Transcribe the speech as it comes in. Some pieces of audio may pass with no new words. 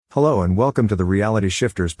Hello and welcome to the Reality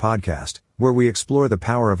Shifters podcast, where we explore the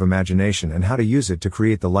power of imagination and how to use it to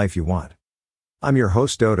create the life you want. I'm your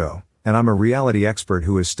host Dodo, and I'm a reality expert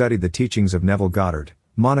who has studied the teachings of Neville Goddard,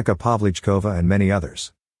 Monica Pavlichkova and many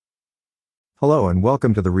others. Hello and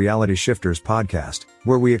welcome to the Reality Shifters podcast,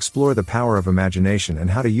 where we explore the power of imagination and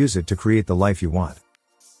how to use it to create the life you want.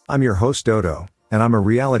 I'm your host Dodo, and I'm a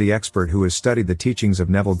reality expert who has studied the teachings of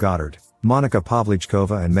Neville Goddard, Monica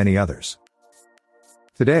Pavlichkova and many others.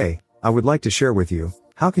 Today, I would like to share with you,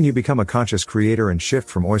 how can you become a conscious creator and shift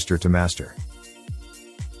from oyster to master?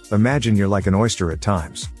 Imagine you're like an oyster at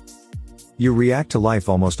times. You react to life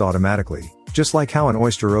almost automatically, just like how an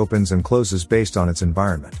oyster opens and closes based on its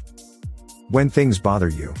environment. When things bother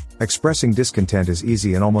you, expressing discontent is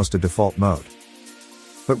easy and almost a default mode.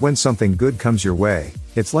 But when something good comes your way,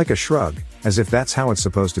 it's like a shrug, as if that's how it's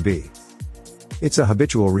supposed to be. It's a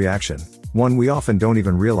habitual reaction, one we often don't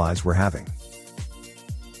even realize we're having.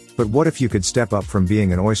 But what if you could step up from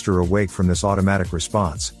being an oyster awake from this automatic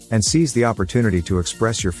response, and seize the opportunity to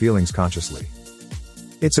express your feelings consciously?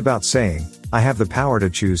 It's about saying, I have the power to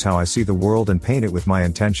choose how I see the world and paint it with my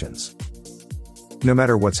intentions. No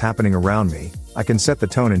matter what's happening around me, I can set the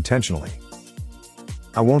tone intentionally.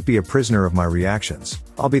 I won't be a prisoner of my reactions,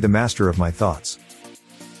 I'll be the master of my thoughts.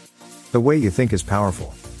 The way you think is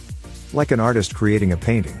powerful. Like an artist creating a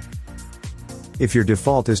painting. If your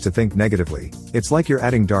default is to think negatively, it's like you're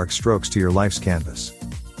adding dark strokes to your life's canvas.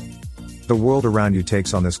 The world around you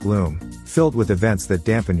takes on this gloom, filled with events that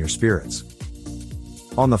dampen your spirits.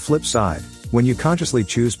 On the flip side, when you consciously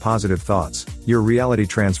choose positive thoughts, your reality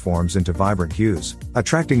transforms into vibrant hues,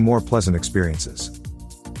 attracting more pleasant experiences.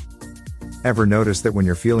 Ever notice that when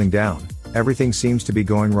you're feeling down, everything seems to be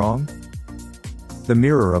going wrong? The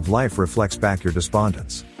mirror of life reflects back your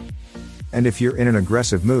despondence. And if you're in an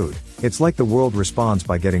aggressive mood, it's like the world responds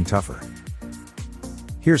by getting tougher.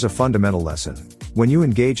 Here's a fundamental lesson. When you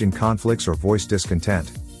engage in conflicts or voice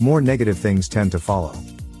discontent, more negative things tend to follow.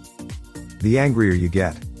 The angrier you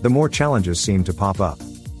get, the more challenges seem to pop up.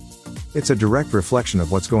 It's a direct reflection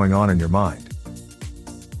of what's going on in your mind.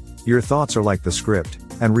 Your thoughts are like the script,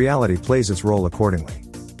 and reality plays its role accordingly.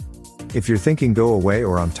 If you're thinking go away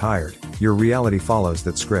or I'm tired, your reality follows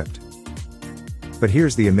that script. But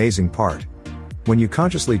here's the amazing part. When you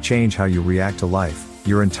consciously change how you react to life,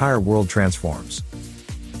 your entire world transforms.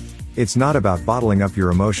 It's not about bottling up your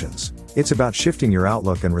emotions, it's about shifting your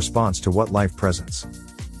outlook and response to what life presents.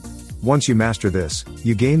 Once you master this,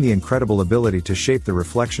 you gain the incredible ability to shape the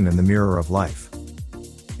reflection in the mirror of life.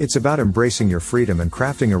 It's about embracing your freedom and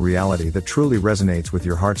crafting a reality that truly resonates with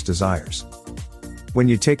your heart's desires. When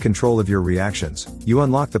you take control of your reactions, you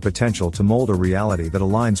unlock the potential to mold a reality that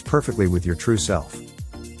aligns perfectly with your true self.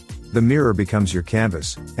 The mirror becomes your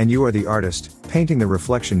canvas, and you are the artist, painting the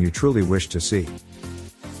reflection you truly wish to see.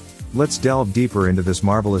 Let's delve deeper into this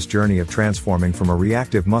marvelous journey of transforming from a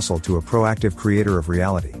reactive muscle to a proactive creator of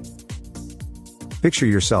reality. Picture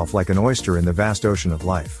yourself like an oyster in the vast ocean of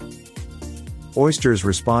life. Oysters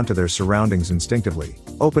respond to their surroundings instinctively,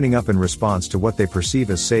 opening up in response to what they perceive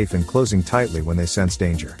as safe and closing tightly when they sense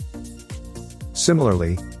danger.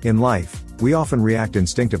 Similarly, in life, we often react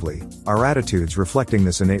instinctively, our attitudes reflecting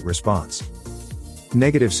this innate response.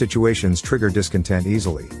 Negative situations trigger discontent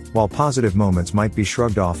easily, while positive moments might be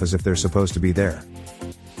shrugged off as if they're supposed to be there.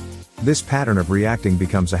 This pattern of reacting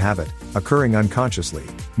becomes a habit, occurring unconsciously,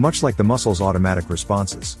 much like the muscle's automatic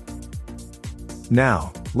responses.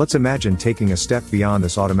 Now, let's imagine taking a step beyond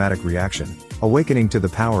this automatic reaction, awakening to the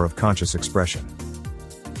power of conscious expression.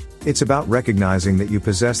 It's about recognizing that you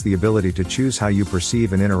possess the ability to choose how you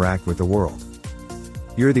perceive and interact with the world.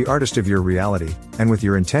 You're the artist of your reality, and with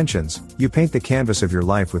your intentions, you paint the canvas of your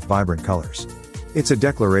life with vibrant colors. It's a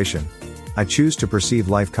declaration. I choose to perceive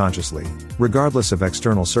life consciously, regardless of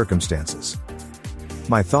external circumstances.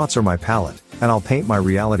 My thoughts are my palette, and I'll paint my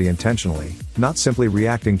reality intentionally, not simply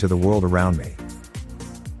reacting to the world around me.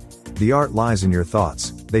 The art lies in your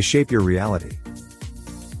thoughts, they shape your reality.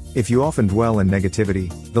 If you often dwell in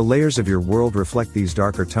negativity, the layers of your world reflect these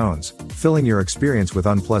darker tones, filling your experience with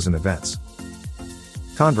unpleasant events.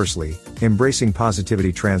 Conversely, embracing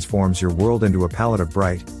positivity transforms your world into a palette of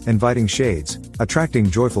bright, inviting shades,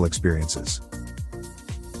 attracting joyful experiences.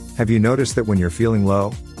 Have you noticed that when you're feeling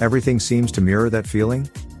low, everything seems to mirror that feeling?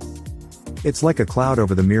 It's like a cloud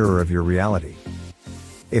over the mirror of your reality.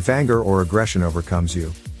 If anger or aggression overcomes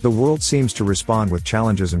you, the world seems to respond with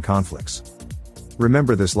challenges and conflicts.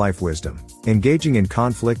 Remember this life wisdom. Engaging in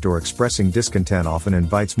conflict or expressing discontent often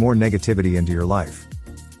invites more negativity into your life.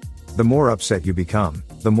 The more upset you become,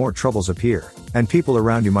 the more troubles appear, and people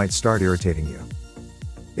around you might start irritating you.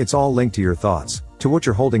 It's all linked to your thoughts, to what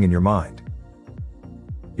you're holding in your mind.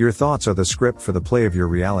 Your thoughts are the script for the play of your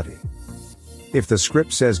reality. If the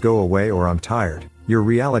script says go away or I'm tired, your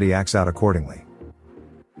reality acts out accordingly.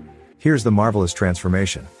 Here's the marvelous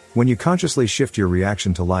transformation. When you consciously shift your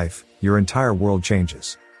reaction to life, your entire world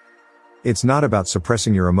changes. It's not about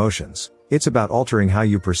suppressing your emotions, it's about altering how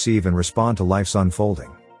you perceive and respond to life's unfolding.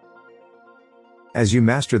 As you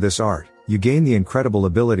master this art, you gain the incredible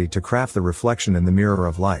ability to craft the reflection in the mirror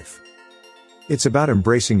of life. It's about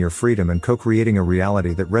embracing your freedom and co-creating a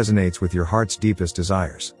reality that resonates with your heart's deepest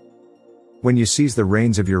desires. When you seize the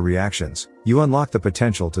reins of your reactions, you unlock the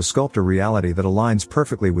potential to sculpt a reality that aligns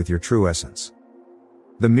perfectly with your true essence.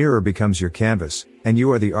 The mirror becomes your canvas, and you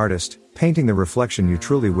are the artist, painting the reflection you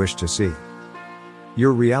truly wish to see.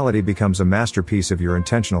 Your reality becomes a masterpiece of your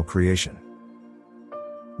intentional creation.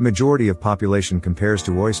 Majority of population compares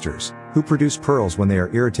to oysters, who produce pearls when they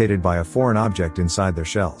are irritated by a foreign object inside their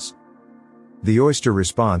shells. The oyster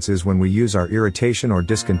response is when we use our irritation or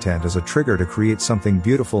discontent as a trigger to create something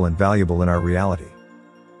beautiful and valuable in our reality.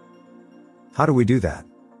 How do we do that?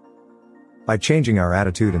 By changing our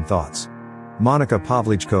attitude and thoughts. Monica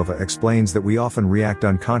Pavlichkova explains that we often react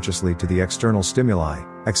unconsciously to the external stimuli,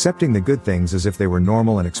 accepting the good things as if they were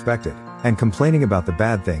normal and expected, and complaining about the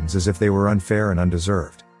bad things as if they were unfair and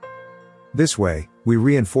undeserved. This way, we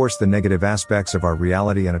reinforce the negative aspects of our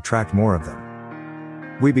reality and attract more of them.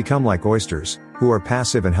 We become like oysters, who are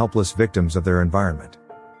passive and helpless victims of their environment.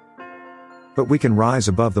 But we can rise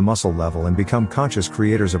above the muscle level and become conscious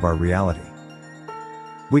creators of our reality.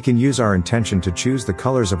 We can use our intention to choose the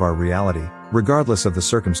colors of our reality, regardless of the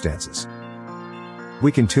circumstances.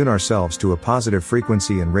 We can tune ourselves to a positive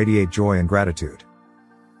frequency and radiate joy and gratitude.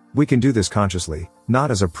 We can do this consciously,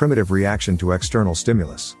 not as a primitive reaction to external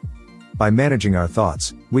stimulus. By managing our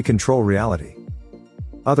thoughts, we control reality.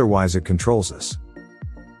 Otherwise it controls us.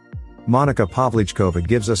 Monica Pavlichkova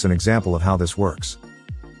gives us an example of how this works.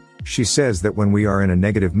 She says that when we are in a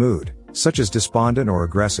negative mood, such as despondent or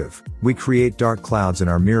aggressive, we create dark clouds in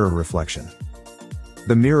our mirror reflection.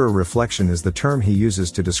 The mirror reflection is the term he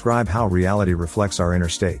uses to describe how reality reflects our inner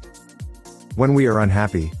state. When we are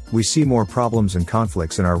unhappy, we see more problems and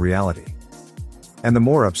conflicts in our reality. And the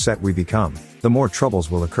more upset we become, the more troubles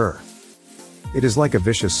will occur. It is like a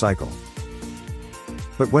vicious cycle.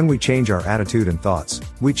 But when we change our attitude and thoughts,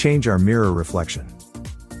 we change our mirror reflection.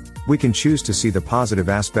 We can choose to see the positive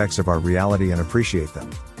aspects of our reality and appreciate them.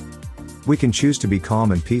 We can choose to be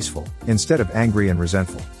calm and peaceful, instead of angry and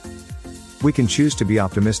resentful. We can choose to be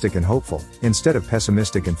optimistic and hopeful, instead of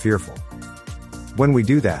pessimistic and fearful. When we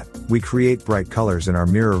do that, we create bright colors in our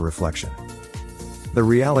mirror reflection. The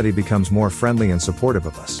reality becomes more friendly and supportive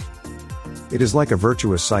of us. It is like a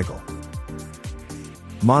virtuous cycle.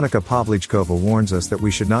 Monica Pavlichkova warns us that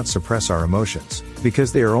we should not suppress our emotions,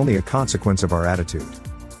 because they are only a consequence of our attitude.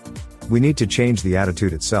 We need to change the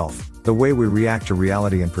attitude itself, the way we react to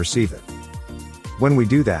reality and perceive it. When we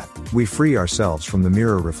do that, we free ourselves from the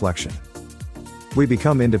mirror reflection. We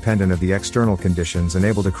become independent of the external conditions and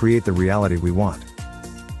able to create the reality we want.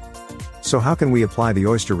 So how can we apply the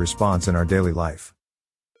oyster response in our daily life?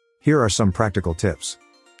 Here are some practical tips.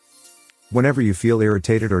 Whenever you feel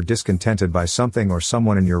irritated or discontented by something or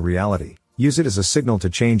someone in your reality, use it as a signal to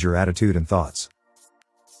change your attitude and thoughts.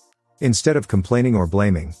 Instead of complaining or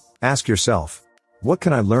blaming, ask yourself, what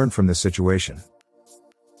can I learn from this situation?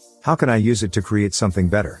 How can I use it to create something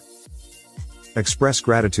better? Express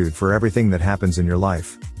gratitude for everything that happens in your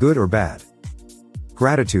life, good or bad.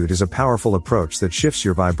 Gratitude is a powerful approach that shifts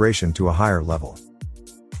your vibration to a higher level.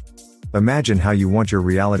 Imagine how you want your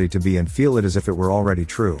reality to be and feel it as if it were already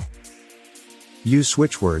true. Use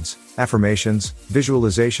switch words, affirmations,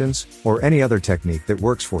 visualizations, or any other technique that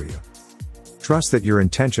works for you. Trust that your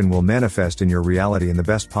intention will manifest in your reality in the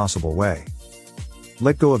best possible way.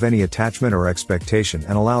 Let go of any attachment or expectation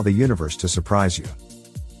and allow the universe to surprise you.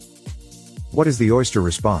 What is the oyster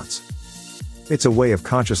response? It's a way of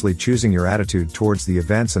consciously choosing your attitude towards the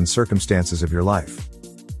events and circumstances of your life.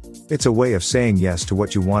 It's a way of saying yes to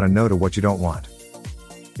what you want and no to what you don't want.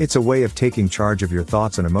 It's a way of taking charge of your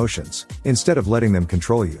thoughts and emotions, instead of letting them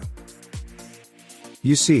control you.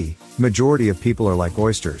 You see, majority of people are like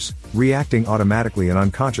oysters, reacting automatically and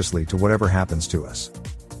unconsciously to whatever happens to us.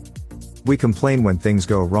 We complain when things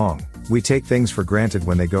go wrong, we take things for granted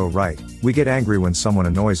when they go right, we get angry when someone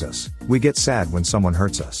annoys us, we get sad when someone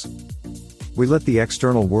hurts us. We let the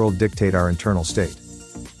external world dictate our internal state.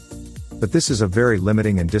 But this is a very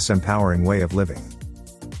limiting and disempowering way of living.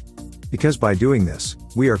 Because by doing this,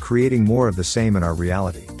 we are creating more of the same in our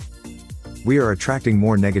reality. We are attracting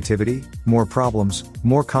more negativity, more problems,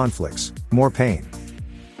 more conflicts, more pain.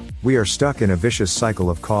 We are stuck in a vicious cycle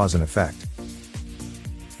of cause and effect.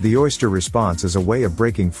 The Oyster response is a way of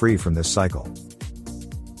breaking free from this cycle.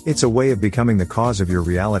 It's a way of becoming the cause of your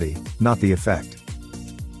reality, not the effect.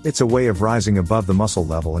 It's a way of rising above the muscle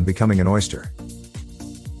level and becoming an oyster.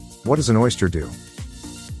 What does an oyster do?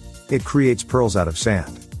 It creates pearls out of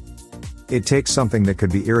sand. It takes something that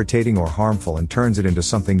could be irritating or harmful and turns it into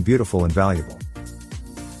something beautiful and valuable.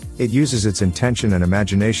 It uses its intention and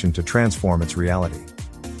imagination to transform its reality.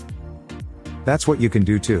 That's what you can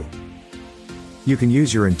do too. You can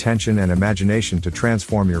use your intention and imagination to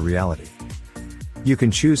transform your reality. You can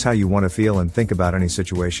choose how you want to feel and think about any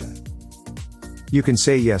situation. You can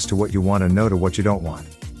say yes to what you want and no to what you don't want.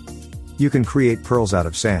 You can create pearls out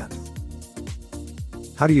of sand.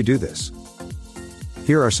 How do you do this?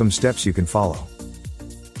 Here are some steps you can follow.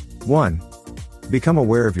 1. Become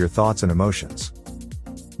aware of your thoughts and emotions.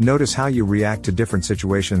 Notice how you react to different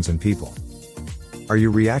situations and people. Are you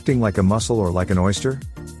reacting like a mussel or like an oyster?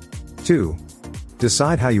 2.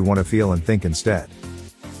 Decide how you want to feel and think instead.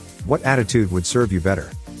 What attitude would serve you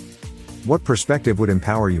better? What perspective would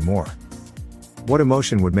empower you more? What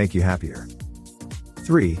emotion would make you happier?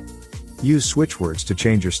 3. Use switch words to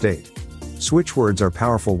change your state. Switch words are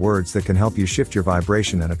powerful words that can help you shift your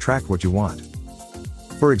vibration and attract what you want.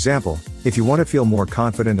 For example, if you want to feel more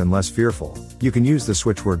confident and less fearful, you can use the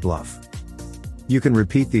switch word bluff. You can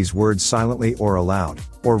repeat these words silently or aloud,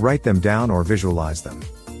 or write them down or visualize them.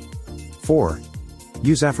 4.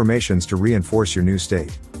 Use affirmations to reinforce your new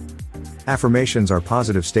state. Affirmations are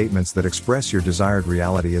positive statements that express your desired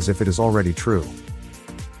reality as if it is already true.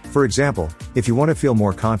 For example, if you want to feel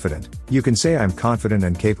more confident, you can say I'm confident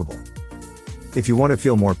and capable. If you want to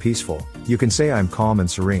feel more peaceful, you can say I'm calm and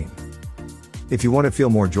serene. If you want to feel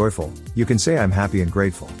more joyful, you can say I'm happy and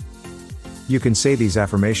grateful. You can say these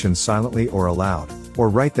affirmations silently or aloud, or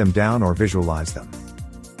write them down or visualize them.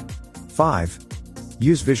 5.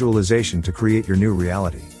 Use visualization to create your new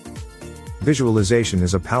reality. Visualization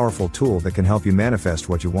is a powerful tool that can help you manifest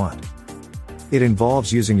what you want. It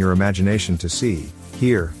involves using your imagination to see,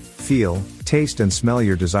 hear, feel, taste and smell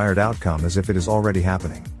your desired outcome as if it is already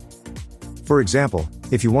happening. For example,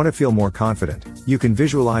 if you want to feel more confident, you can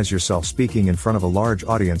visualize yourself speaking in front of a large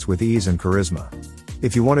audience with ease and charisma.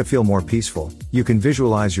 If you want to feel more peaceful, you can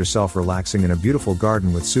visualize yourself relaxing in a beautiful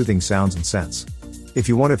garden with soothing sounds and scents. If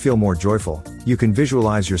you want to feel more joyful, you can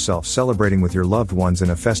visualize yourself celebrating with your loved ones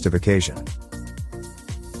in a festive occasion.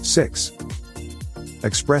 6.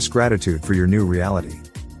 Express gratitude for your new reality.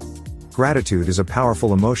 Gratitude is a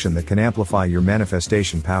powerful emotion that can amplify your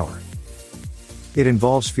manifestation power. It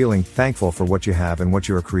involves feeling thankful for what you have and what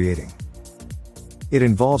you are creating. It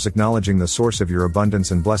involves acknowledging the source of your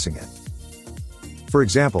abundance and blessing it. For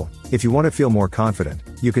example, if you want to feel more confident,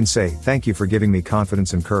 you can say, "Thank you for giving me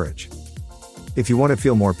confidence and courage." If you want to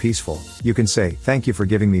feel more peaceful, you can say, "Thank you for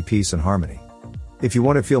giving me peace and harmony." If you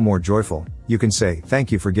want to feel more joyful, you can say, "Thank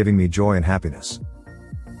you for giving me joy and happiness."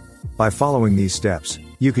 By following these steps,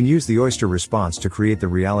 you can use the Oyster response to create the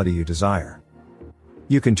reality you desire.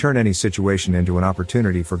 You can turn any situation into an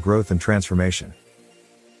opportunity for growth and transformation.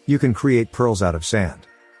 You can create pearls out of sand.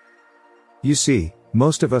 You see,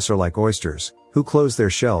 most of us are like oysters, who close their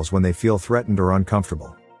shells when they feel threatened or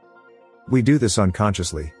uncomfortable. We do this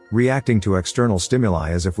unconsciously, reacting to external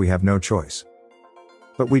stimuli as if we have no choice.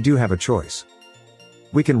 But we do have a choice.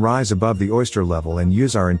 We can rise above the oyster level and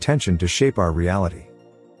use our intention to shape our reality.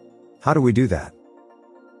 How do we do that?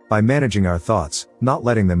 By managing our thoughts, not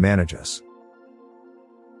letting them manage us.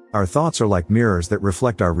 Our thoughts are like mirrors that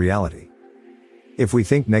reflect our reality. If we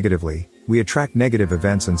think negatively, we attract negative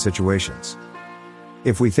events and situations.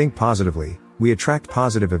 If we think positively, we attract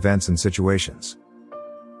positive events and situations.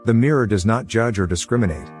 The mirror does not judge or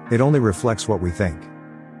discriminate, it only reflects what we think.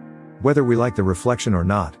 Whether we like the reflection or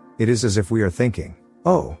not, it is as if we are thinking,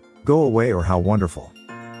 "Oh, go away," or "How wonderful."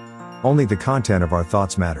 Only the content of our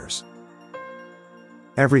thoughts matters.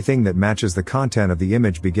 Everything that matches the content of the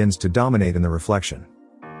image begins to dominate in the reflection.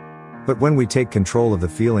 But when we take control of the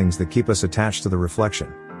feelings that keep us attached to the reflection,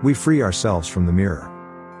 we free ourselves from the mirror.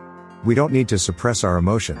 We don't need to suppress our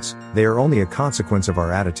emotions, they are only a consequence of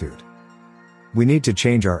our attitude. We need to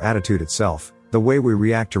change our attitude itself, the way we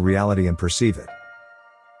react to reality and perceive it.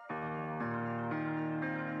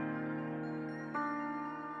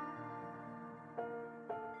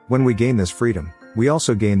 When we gain this freedom, we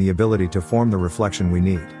also gain the ability to form the reflection we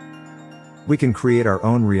need. We can create our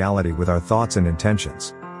own reality with our thoughts and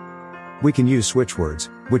intentions. We can use switch words,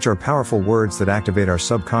 which are powerful words that activate our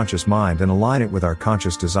subconscious mind and align it with our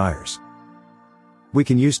conscious desires. We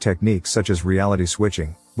can use techniques such as reality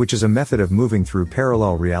switching, which is a method of moving through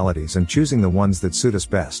parallel realities and choosing the ones that suit us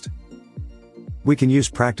best. We can use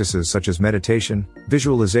practices such as meditation,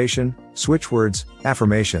 visualization, switch words,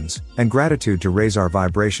 affirmations, and gratitude to raise our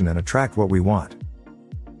vibration and attract what we want.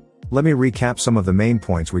 Let me recap some of the main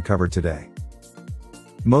points we covered today.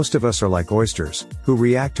 Most of us are like oysters, who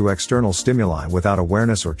react to external stimuli without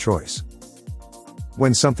awareness or choice.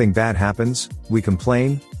 When something bad happens, we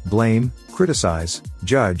complain, blame, criticize,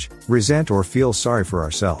 judge, resent, or feel sorry for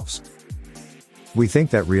ourselves. We think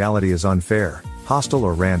that reality is unfair, hostile,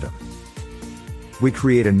 or random. We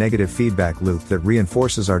create a negative feedback loop that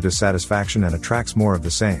reinforces our dissatisfaction and attracts more of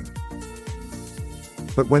the same.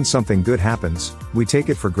 But when something good happens, we take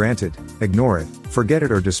it for granted, ignore it, forget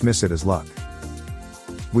it, or dismiss it as luck.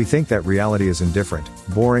 We think that reality is indifferent,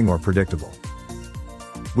 boring, or predictable.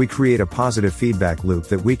 We create a positive feedback loop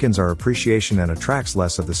that weakens our appreciation and attracts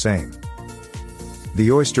less of the same.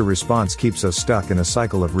 The oyster response keeps us stuck in a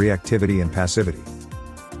cycle of reactivity and passivity.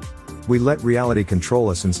 We let reality control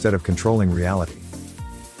us instead of controlling reality.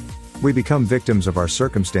 We become victims of our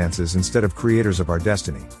circumstances instead of creators of our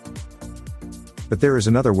destiny. But there is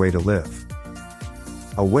another way to live.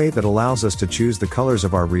 A way that allows us to choose the colors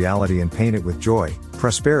of our reality and paint it with joy,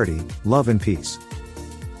 prosperity, love, and peace.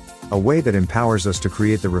 A way that empowers us to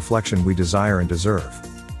create the reflection we desire and deserve.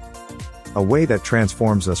 A way that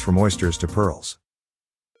transforms us from oysters to pearls.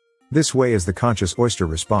 This way is the conscious oyster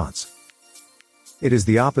response. It is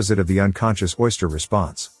the opposite of the unconscious oyster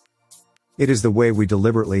response. It is the way we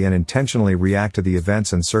deliberately and intentionally react to the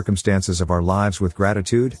events and circumstances of our lives with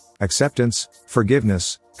gratitude, acceptance,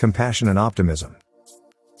 forgiveness, compassion, and optimism.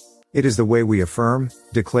 It is the way we affirm,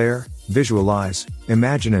 declare, visualize,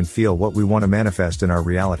 imagine, and feel what we want to manifest in our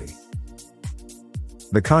reality.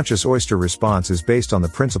 The conscious oyster response is based on the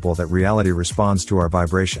principle that reality responds to our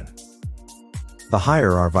vibration. The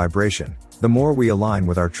higher our vibration, the more we align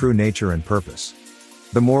with our true nature and purpose.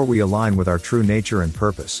 The more we align with our true nature and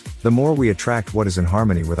purpose, the more we attract what is in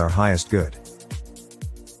harmony with our highest good.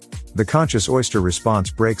 The conscious oyster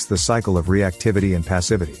response breaks the cycle of reactivity and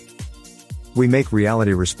passivity. We make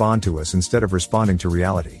reality respond to us instead of responding to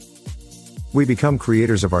reality. We become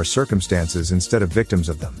creators of our circumstances instead of victims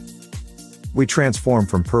of them. We transform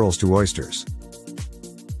from pearls to oysters.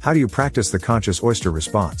 How do you practice the conscious oyster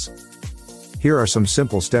response? Here are some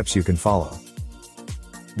simple steps you can follow.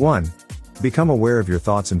 1. Become aware of your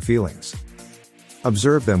thoughts and feelings.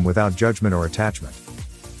 Observe them without judgment or attachment.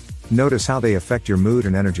 Notice how they affect your mood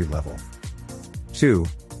and energy level. 2.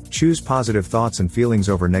 Choose positive thoughts and feelings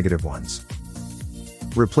over negative ones.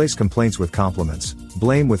 Replace complaints with compliments,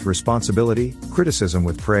 blame with responsibility, criticism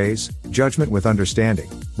with praise, judgment with understanding,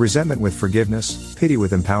 resentment with forgiveness, pity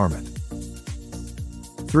with empowerment.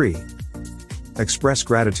 3. Express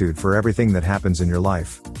gratitude for everything that happens in your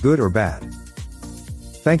life, good or bad.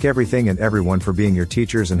 Thank everything and everyone for being your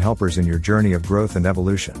teachers and helpers in your journey of growth and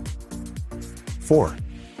evolution. 4.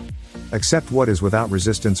 Accept what is without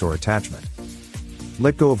resistance or attachment.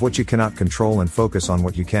 Let go of what you cannot control and focus on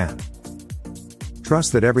what you can.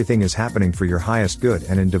 Trust that everything is happening for your highest good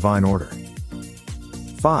and in divine order.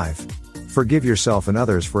 5. Forgive yourself and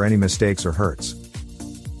others for any mistakes or hurts.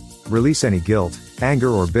 Release any guilt, anger,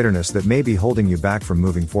 or bitterness that may be holding you back from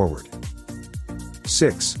moving forward.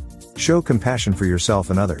 6. Show compassion for yourself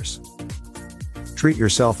and others. Treat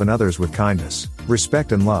yourself and others with kindness,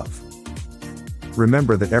 respect, and love.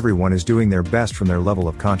 Remember that everyone is doing their best from their level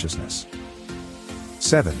of consciousness.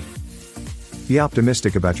 7. Be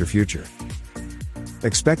optimistic about your future.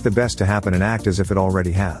 Expect the best to happen and act as if it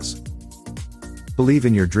already has. Believe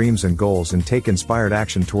in your dreams and goals and take inspired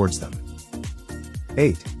action towards them.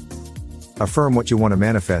 8. Affirm what you want to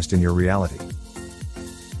manifest in your reality.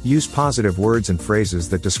 Use positive words and phrases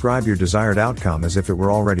that describe your desired outcome as if it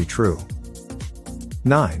were already true.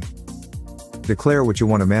 9. Declare what you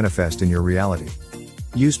want to manifest in your reality.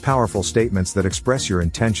 Use powerful statements that express your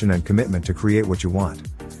intention and commitment to create what you want.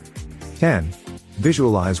 10.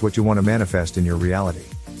 Visualize what you want to manifest in your reality.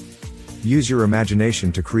 Use your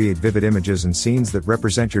imagination to create vivid images and scenes that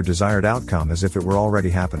represent your desired outcome as if it were already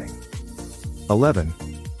happening. 11.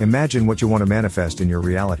 Imagine what you want to manifest in your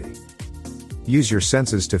reality. Use your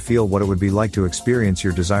senses to feel what it would be like to experience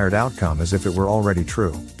your desired outcome as if it were already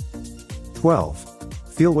true.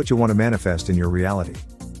 12. Feel what you want to manifest in your reality.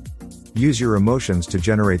 Use your emotions to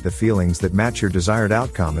generate the feelings that match your desired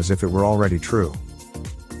outcome as if it were already true.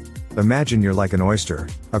 Imagine you're like an oyster,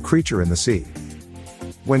 a creature in the sea.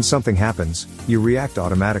 When something happens, you react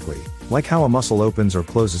automatically, like how a muscle opens or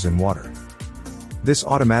closes in water. This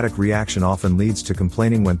automatic reaction often leads to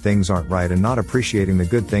complaining when things aren't right and not appreciating the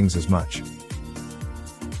good things as much.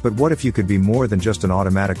 But what if you could be more than just an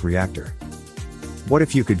automatic reactor? What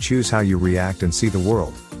if you could choose how you react and see the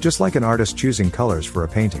world, just like an artist choosing colors for a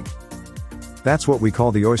painting? That's what we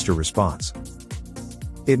call the Oyster response.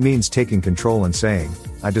 It means taking control and saying,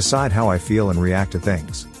 I decide how I feel and react to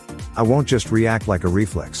things. I won't just react like a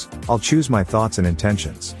reflex, I'll choose my thoughts and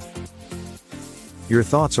intentions. Your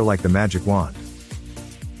thoughts are like the magic wand.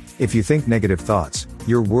 If you think negative thoughts,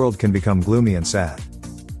 your world can become gloomy and sad.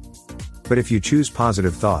 But if you choose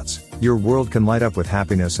positive thoughts, your world can light up with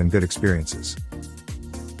happiness and good experiences.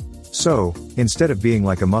 So, instead of being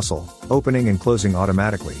like a muscle, opening and closing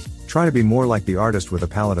automatically, try to be more like the artist with a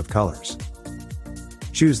palette of colors.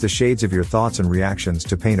 Choose the shades of your thoughts and reactions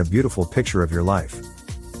to paint a beautiful picture of your life.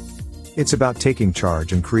 It's about taking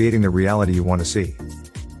charge and creating the reality you want to see.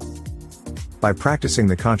 By practicing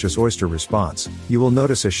the conscious Oyster response, you will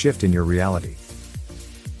notice a shift in your reality.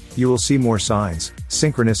 You will see more signs,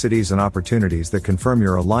 synchronicities and opportunities that confirm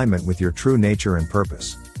your alignment with your true nature and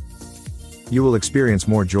purpose. You will experience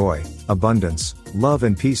more joy, abundance, love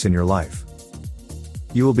and peace in your life.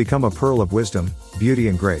 You will become a pearl of wisdom, beauty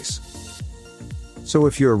and grace. So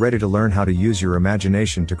if you are ready to learn how to use your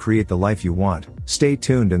imagination to create the life you want, stay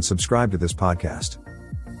tuned and subscribe to this podcast.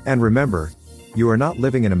 And remember, you are not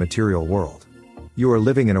living in a material world. You are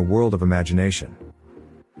living in a world of imagination.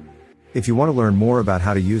 If you want to learn more about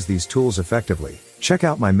how to use these tools effectively, check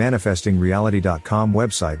out my manifestingreality.com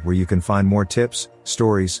website where you can find more tips,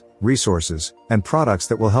 stories, resources, and products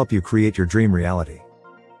that will help you create your dream reality.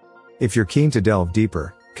 If you're keen to delve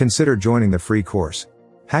deeper, consider joining the free course,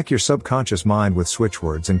 Hack Your Subconscious Mind with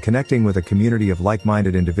Switchwords, and connecting with a community of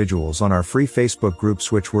like-minded individuals on our free Facebook group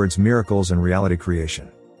Switchwords Miracles and Reality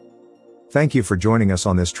Creation. Thank you for joining us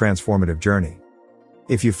on this transformative journey.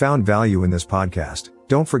 If you found value in this podcast,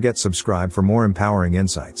 don't forget to subscribe for more empowering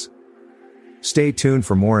insights. Stay tuned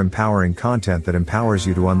for more empowering content that empowers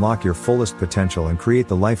you to unlock your fullest potential and create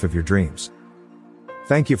the life of your dreams.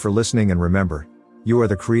 Thank you for listening, and remember, you are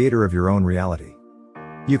the creator of your own reality.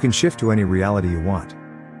 You can shift to any reality you want.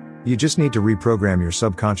 You just need to reprogram your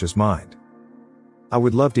subconscious mind. I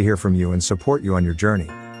would love to hear from you and support you on your journey.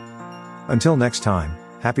 Until next time,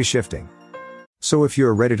 happy shifting. So if you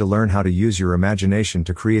are ready to learn how to use your imagination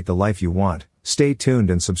to create the life you want, stay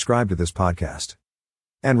tuned and subscribe to this podcast.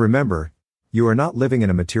 And remember, you are not living in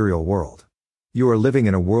a material world. You are living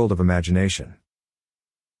in a world of imagination.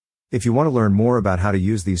 If you want to learn more about how to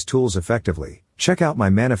use these tools effectively, check out my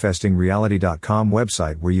manifestingreality.com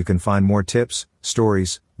website where you can find more tips,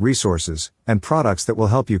 stories, resources, and products that will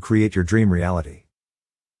help you create your dream reality.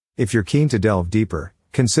 If you're keen to delve deeper,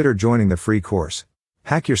 consider joining the free course,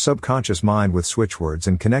 Hack Your Subconscious Mind with Switchwords,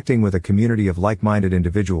 and connecting with a community of like-minded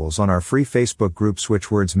individuals on our free Facebook group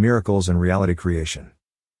Switchwords Miracles and Reality Creation.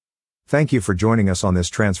 Thank you for joining us on this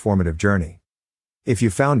transformative journey. If you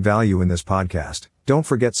found value in this podcast, don't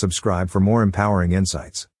forget to subscribe for more empowering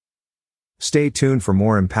insights. Stay tuned for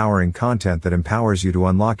more empowering content that empowers you to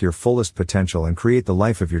unlock your fullest potential and create the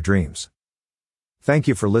life of your dreams. Thank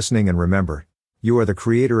you for listening, and remember, you are the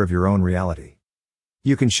creator of your own reality.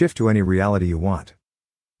 You can shift to any reality you want.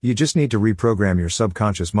 You just need to reprogram your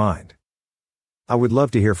subconscious mind. I would love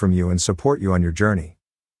to hear from you and support you on your journey.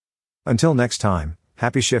 Until next time,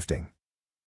 happy shifting.